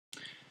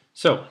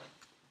So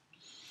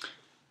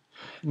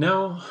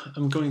now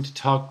I'm going to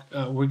talk,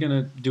 we're going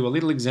to do a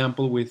little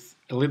example with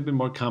a little bit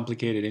more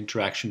complicated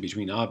interaction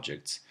between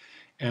objects.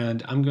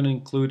 And I'm going to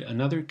include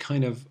another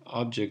kind of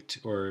object,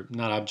 or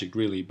not object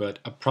really, but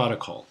a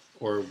protocol,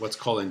 or what's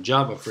called in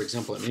Java, for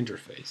example, an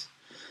interface.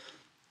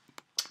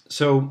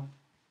 So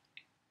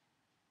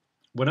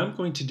what I'm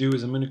going to do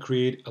is I'm going to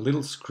create a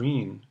little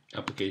screen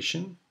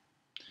application,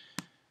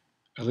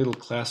 a little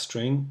class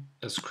string,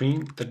 a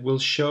screen that will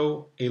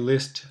show a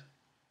list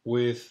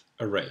with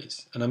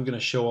arrays. And I'm going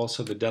to show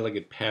also the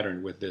delegate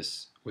pattern with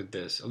this.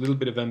 A little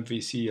bit of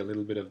MVC, a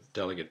little bit of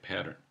delegate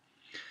pattern.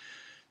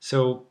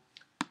 So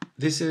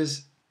this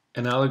is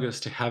analogous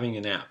to having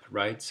an app,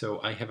 right? So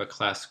I have a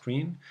class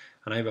screen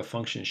and I have a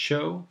function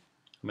show,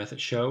 a method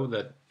show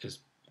that is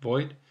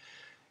void.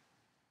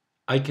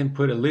 I can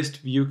put a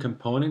ListView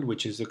component,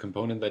 which is the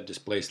component that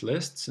displays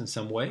lists in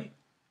some way.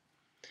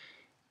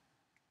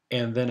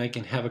 And then I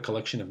can have a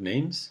collection of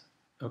names,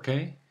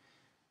 okay,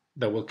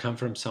 that will come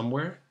from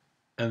somewhere.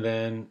 And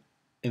then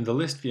in the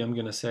list view, I'm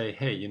going to say,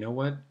 hey, you know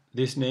what?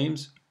 These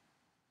names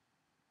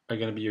are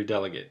going to be your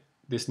delegate.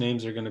 These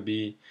names are going to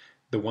be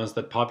the ones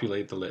that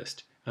populate the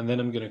list. And then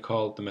I'm going to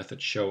call the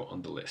method show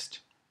on the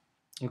list.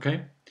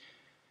 Okay?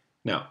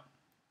 Now,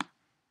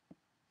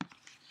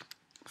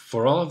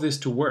 for all of this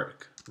to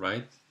work,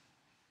 right,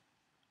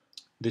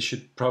 this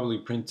should probably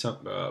print some,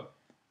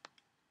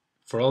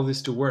 for all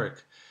this to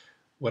work,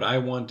 what I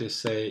want to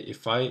say,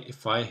 if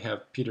I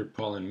have Peter,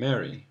 Paul, and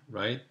Mary,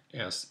 right,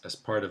 as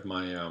part of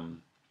my,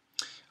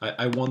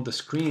 I want the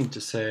screen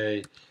to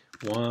say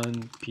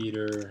 1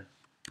 Peter,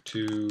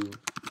 2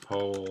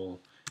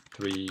 Paul,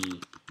 3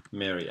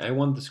 Mary. I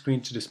want the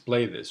screen to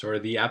display this, or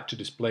the app to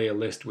display a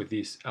list with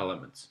these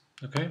elements.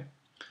 Okay.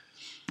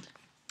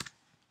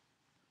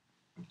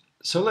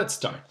 So let's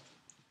start.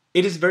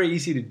 It is very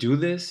easy to do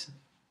this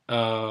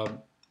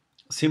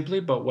simply,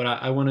 but what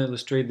I want to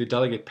illustrate the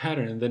delegate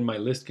pattern, and then my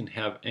list can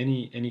have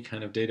any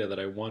kind of data that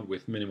I want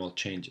with minimal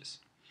changes.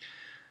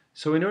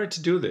 So in order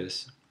to do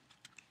this,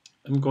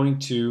 I'm going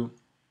to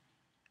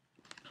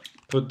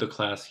put the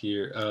class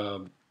here.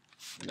 Now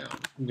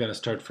I'm going to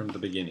start from the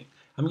beginning.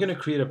 I'm going to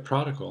create a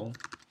protocol,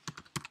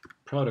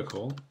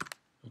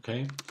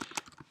 okay,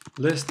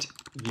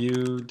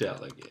 ListView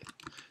delegate.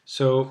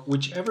 So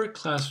whichever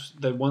class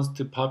that wants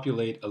to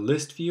populate a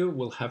list view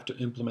will have to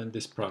implement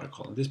this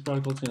protocol. And this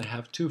protocol is going to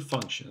have two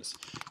functions: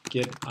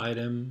 get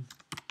item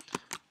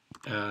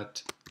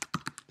at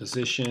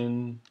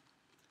position,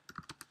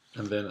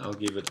 and then I'll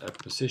give it a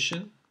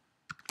position,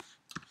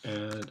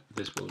 and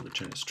this will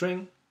return a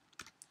string.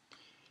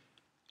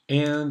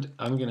 And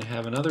I'm going to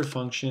have another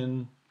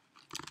function,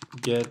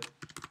 get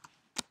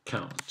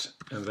count,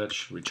 and that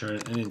should return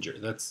an integer.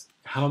 That's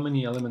how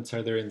many elements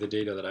are there in the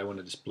data that I want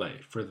to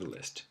display for the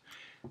list.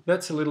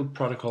 That's a little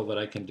protocol that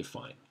I can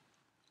define.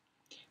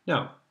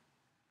 Now,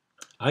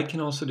 I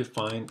can also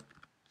define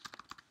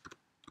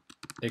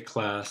a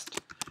class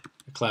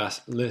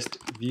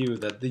ListView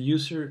that the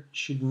user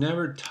should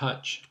never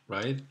touch,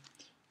 right?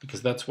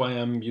 Because that's why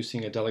I'm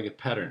using a delegate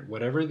pattern.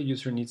 Whatever the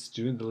user needs to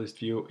do in the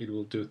ListView, it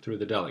will do through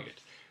the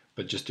delegate.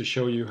 But just to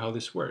show you how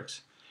this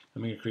works,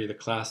 I'm going to create a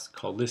class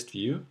called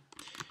ListView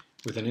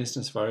with an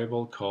instance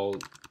variable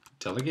called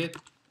delegate.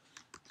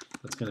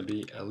 That's going to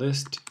be a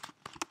ListView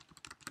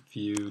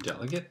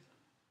delegate.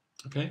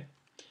 Okay.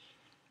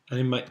 And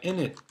in my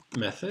init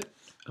method,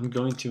 I'm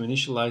going to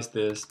initialize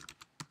this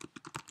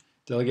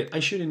delegate. I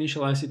should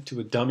initialize it to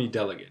a dummy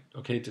delegate,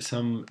 okay, to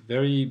some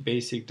very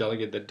basic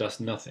delegate that does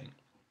nothing,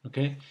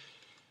 okay?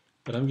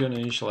 But I'm going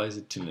to initialize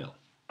it to nil.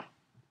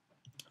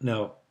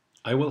 Now,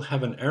 I will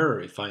have an error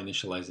if I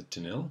initialize it to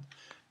nil,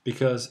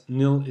 because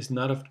nil is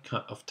not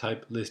of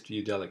type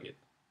ListView delegate,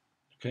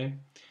 okay?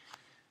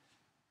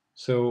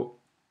 So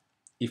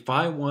if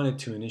I wanted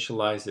to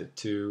initialize it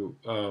to,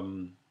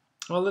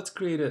 well, let's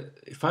create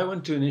if I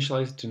want to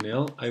initialize it to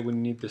nil, I would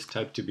need this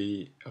type to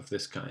be of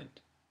this kind,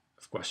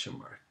 of question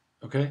mark.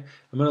 Okay,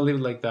 I'm going to leave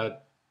it like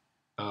that,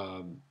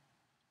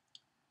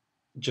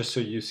 just so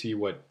you see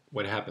what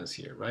happens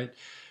here, right?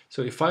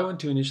 So if I want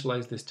to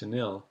initialize this to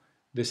nil,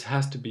 this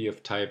has to be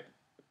of type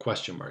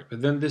question mark.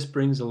 But then this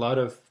brings a lot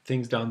of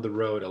things down the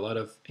road, a lot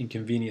of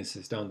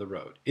inconveniences down the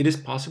road. It is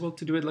possible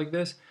to do it like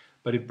this,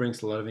 but it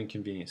brings a lot of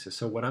inconveniences.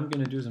 So what I'm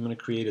going to do is I'm going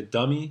to create a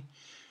dummy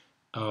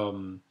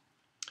ListView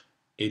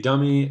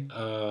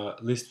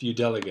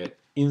delegate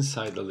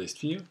inside the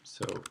ListView.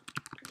 So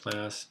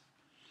class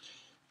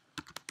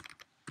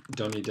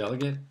dummy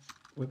delegate,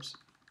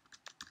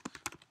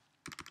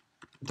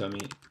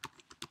 dummy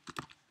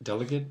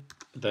delegate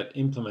that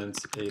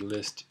implements a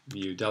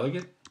ListView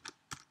delegate,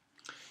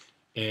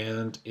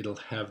 and it'll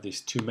have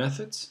these two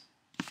methods.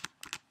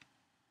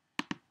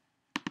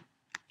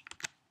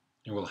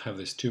 And we'll have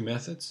these two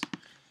methods,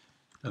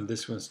 and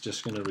this one's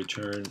just going to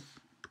return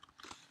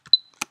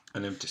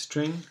an empty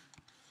string,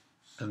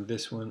 and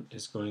this one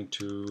is going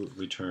to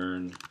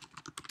return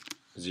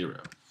 0.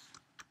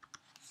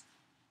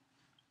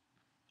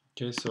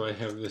 Okay, so I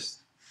have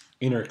this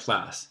inner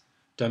class,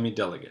 dummy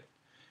delegate.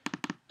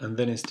 And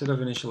then instead of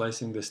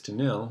initializing this to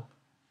nil,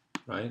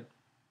 right?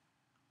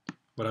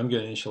 What I'm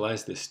going to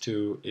initialize this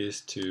to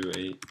is to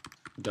a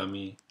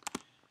dummy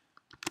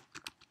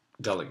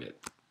delegate.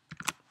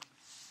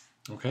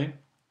 Okay?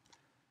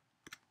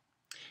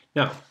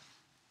 Now,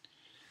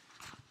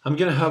 I'm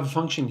going to have a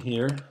function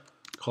here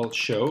called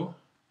show,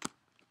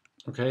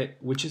 okay,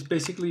 which is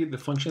basically the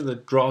function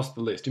that draws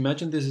the list.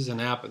 Imagine this is an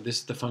app, and this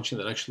is the function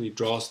that actually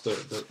draws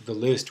the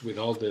list with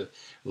all the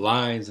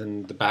lines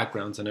and the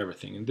backgrounds and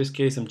everything. In this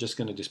case, I'm just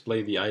going to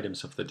display the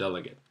items of the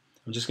delegate.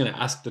 I'm just going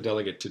to ask the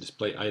delegate to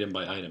display item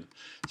by item.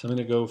 So I'm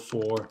going to go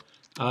for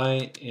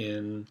I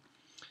in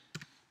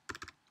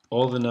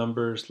all the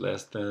numbers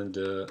less than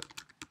the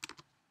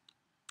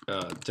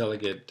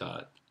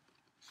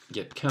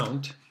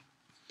delegate.getCount.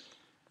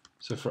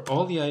 So for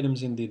all the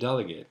items in the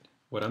delegate,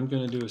 what I'm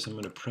going to do is I'm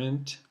going to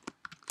print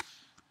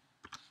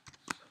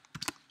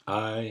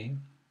I,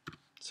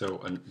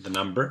 so the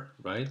number,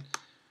 right,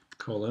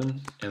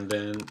 colon, and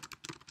then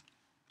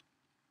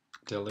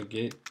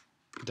delegate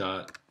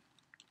dot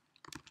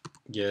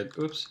get,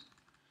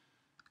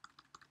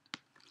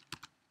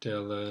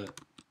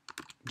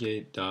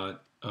 delegate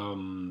dot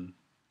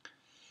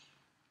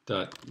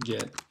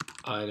get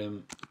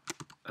item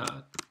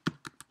at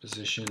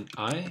position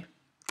I.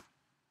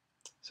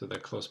 So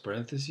that close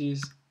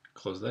parentheses,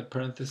 close that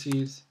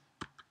parentheses,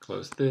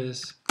 close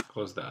this,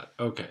 close that.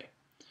 Okay.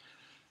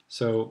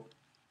 So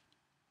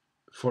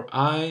for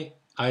I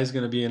is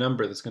going to be a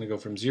number that's going to go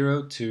from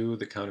 0 to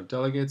the count of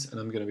delegates, and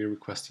I'm going to be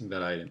requesting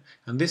that item.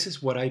 And this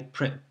is what I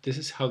print. This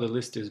is how the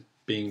list is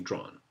being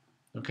drawn.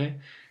 Okay?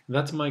 And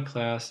that's my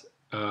class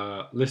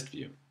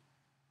ListView.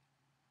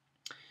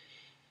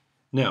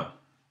 Now,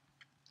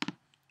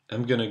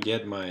 I'm going to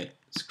get my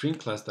screen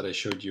class that I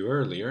showed you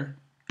earlier.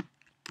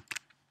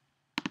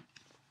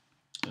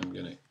 I'm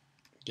going to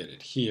get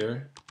it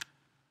here.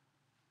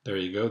 There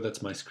you go.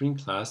 That's my screen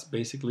class.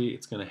 Basically,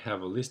 it's going to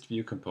have a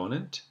ListView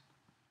component.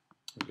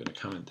 I'm going to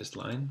comment this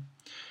line.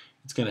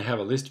 It's going to have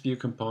a ListView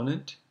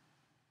component.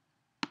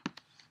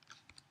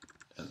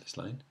 And this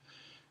line.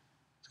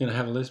 It's going to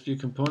have a ListView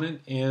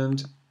component,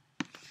 and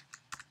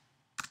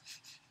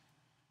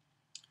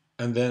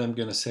then I'm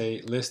going to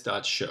say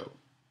list.show.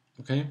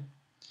 Okay?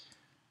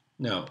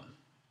 Now,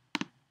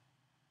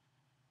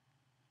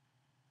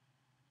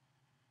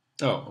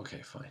 oh,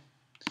 okay, fine.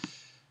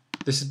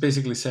 This is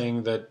basically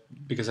saying that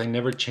because I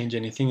never change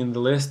anything in the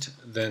list,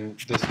 then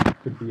this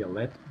could be a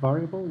let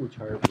variable, which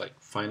are like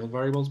final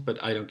variables,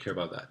 but I don't care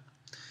about that.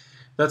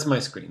 That's my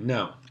screen.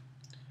 Now,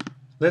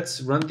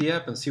 let's run the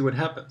app and see what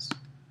happens.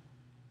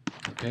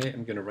 Okay,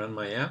 I'm going to run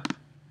my app.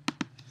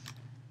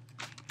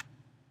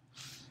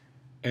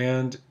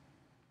 And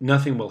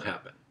nothing will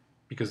happen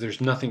because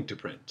there's nothing to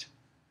print.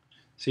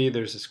 See,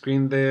 there's a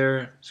screen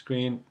there,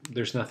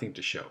 there's nothing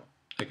to show.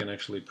 I can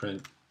actually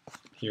print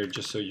here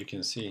just so you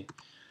can see.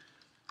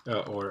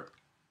 Or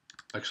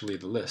actually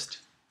the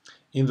list.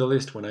 In the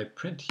list, when I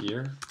print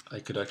here, I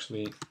could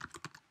actually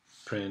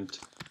print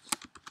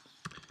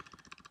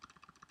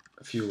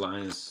a few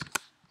lines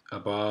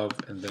above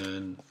and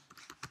then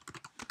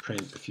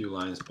print a few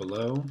lines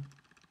below,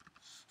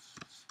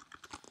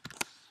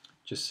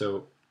 just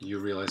so you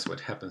realize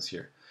what happens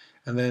here.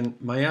 And then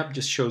my app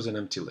just shows an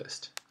empty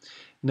list.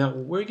 Now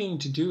what we're going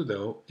to do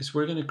though is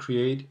we're going to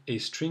create a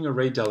string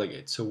array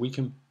delegate, so we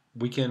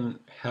can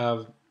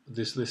have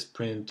this list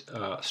print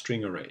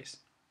string arrays.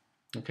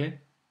 Okay?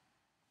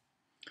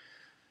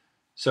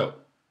 So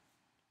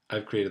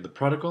I've created the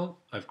protocol,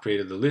 I've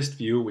created the list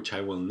view, which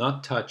I will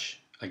not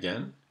touch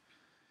again,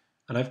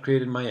 and I've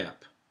created my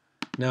app.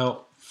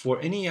 Now, for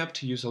any app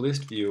to use a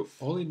list view,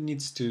 all it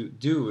needs to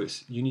do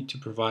is you need to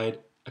provide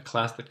a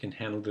class that can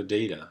handle the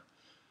data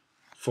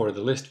for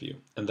the list view.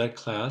 And that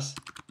class,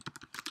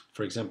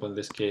 for example, in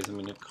this case, I'm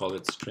going to call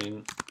it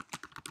string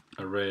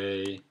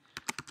array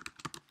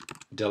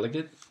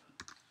delegate.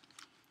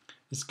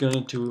 It's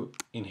going to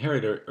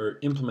inherit or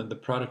implement the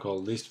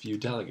protocol ListView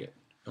delegate,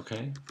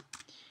 okay?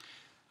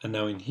 And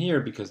now in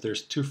here, because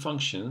there's two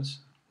functions,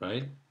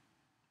 right?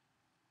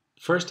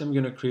 First, I'm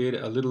going to create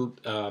a little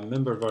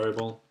member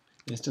variable,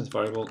 instance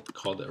variable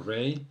called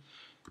array,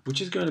 which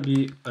is going to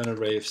be an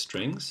array of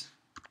strings,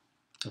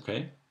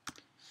 okay?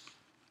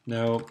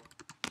 Now,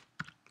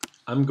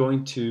 I'm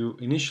going to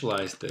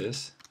initialize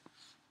this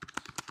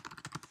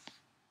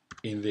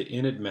in the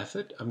init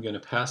method. I'm going to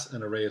pass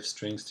an array of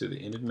strings to the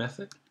init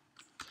method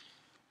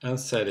and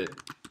set it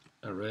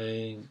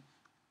array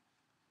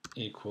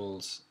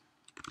equals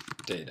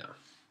data.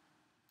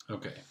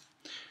 Okay,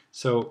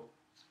 so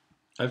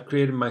I've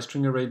created my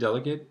string array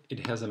delegate.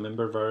 It has a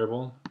member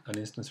variable, an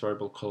instance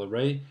variable called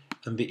array,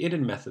 and the init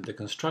method, the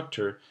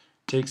constructor,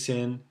 takes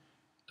in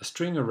a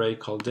string array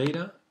called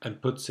data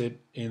and puts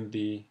it in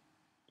the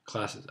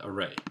class's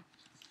array.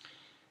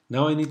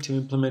 Now I need to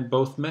implement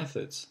both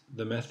methods,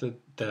 the method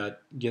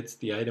that gets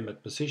the item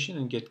at position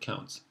and get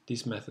counts,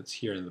 these methods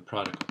here in the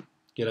protocol,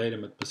 get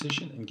item at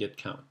position and get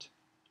count.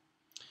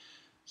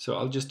 So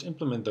I'll just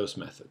implement those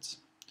methods.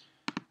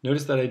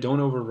 Notice that I don't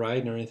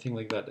override or anything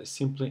like that. I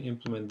simply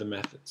implement the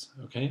methods,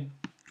 okay?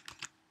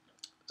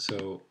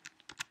 So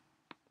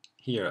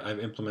here I've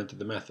implemented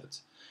the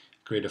methods.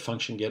 create a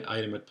function get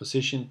item at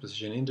position,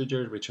 position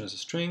integer, returns a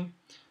string.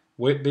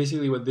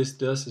 Basically what this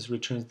does is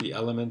returns the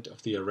element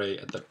of the array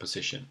at that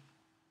position.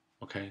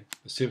 Okay,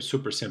 it's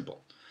super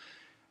simple.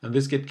 And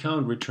this get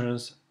count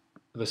returns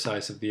the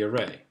size of the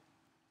array.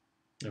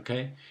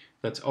 Okay,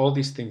 that's all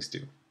these things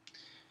do.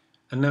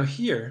 And now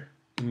here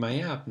in my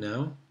app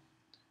now,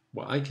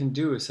 what I can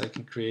do is I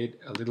can create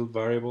a little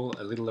variable,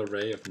 a little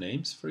array of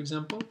names, for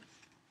example.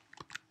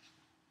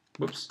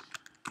 Whoops,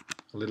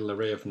 a little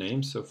array of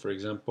names. So for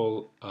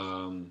example,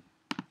 I'm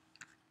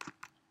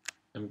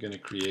going to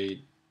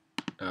create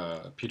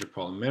Peter,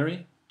 Paul, and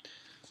Mary.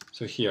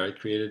 So here I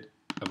created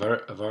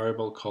a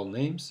variable called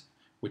names,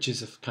 which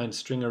is a kind of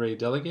string array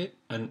delegate,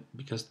 and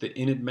because the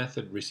init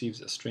method receives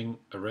a string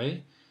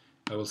array,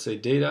 I will say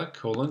data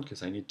colon,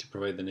 because I need to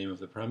provide the name of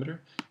the parameter,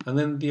 and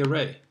then the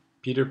array,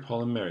 Peter,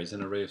 Paul, and Mary is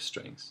an array of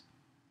strings.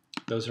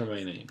 Those are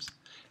my names.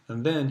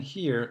 And then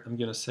here I'm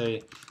going to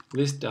say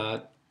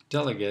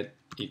list.delegate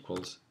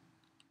equals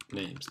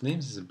names.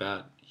 Names is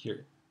bad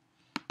here.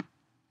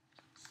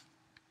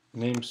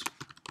 Names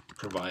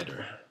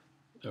provider.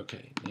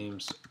 Okay,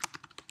 names.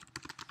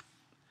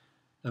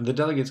 And the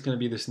delegate is going to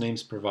be this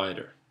names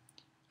provider.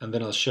 And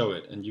then I'll show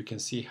it, and you can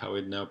see how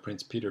it now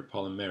prints Peter,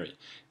 Paul, and Mary.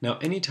 Now,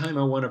 anytime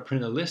I want to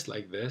print a list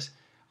like this,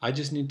 I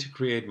just need to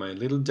create my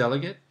little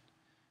delegate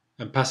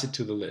and pass it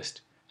to the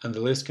list. And the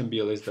list can be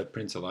a list that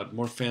prints a lot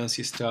more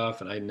fancy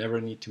stuff, and I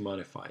never need to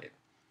modify it.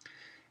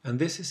 And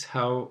this is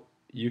how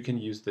you can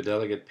use the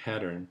delegate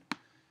pattern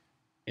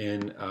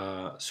in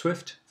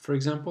Swift, for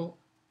example.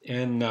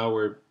 And now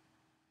we're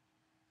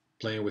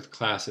playing with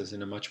classes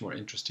in a much more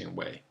interesting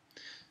way.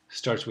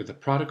 Starts with a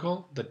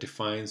protocol that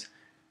defines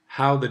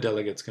how the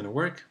delegate's going to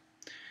work.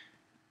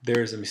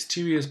 There's a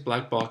mysterious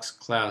black box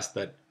class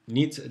that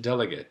needs a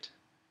delegate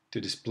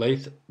to display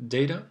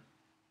data.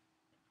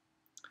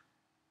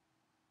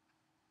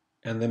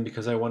 And then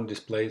because I want to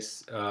display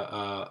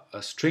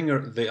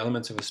the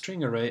elements of a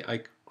string array,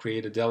 I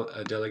create a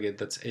delegate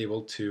that's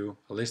able to,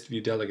 a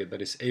ListView delegate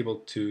that is able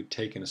to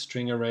take in a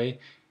string array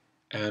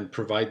and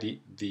provide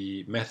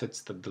the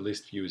methods that the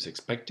ListView is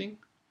expecting.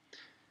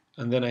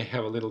 And then I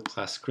have a little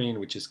class screen,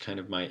 which is kind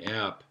of my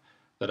app,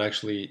 that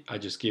actually I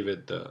just give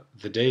it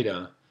the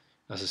data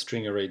as a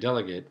string array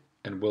delegate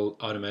and will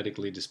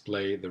automatically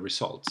display the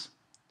results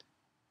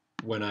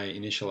when I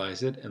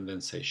initialize it and then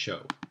say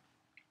show.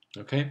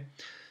 Okay,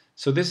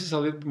 so this is a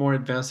little bit more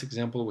advanced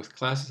example with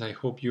classes. I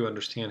hope you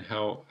understand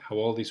how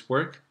all these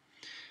work.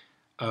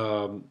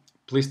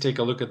 Please take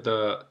a look at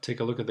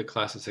the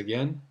classes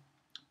again.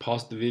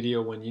 Pause the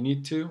video when you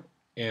need to,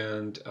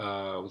 and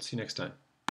we'll see you next time.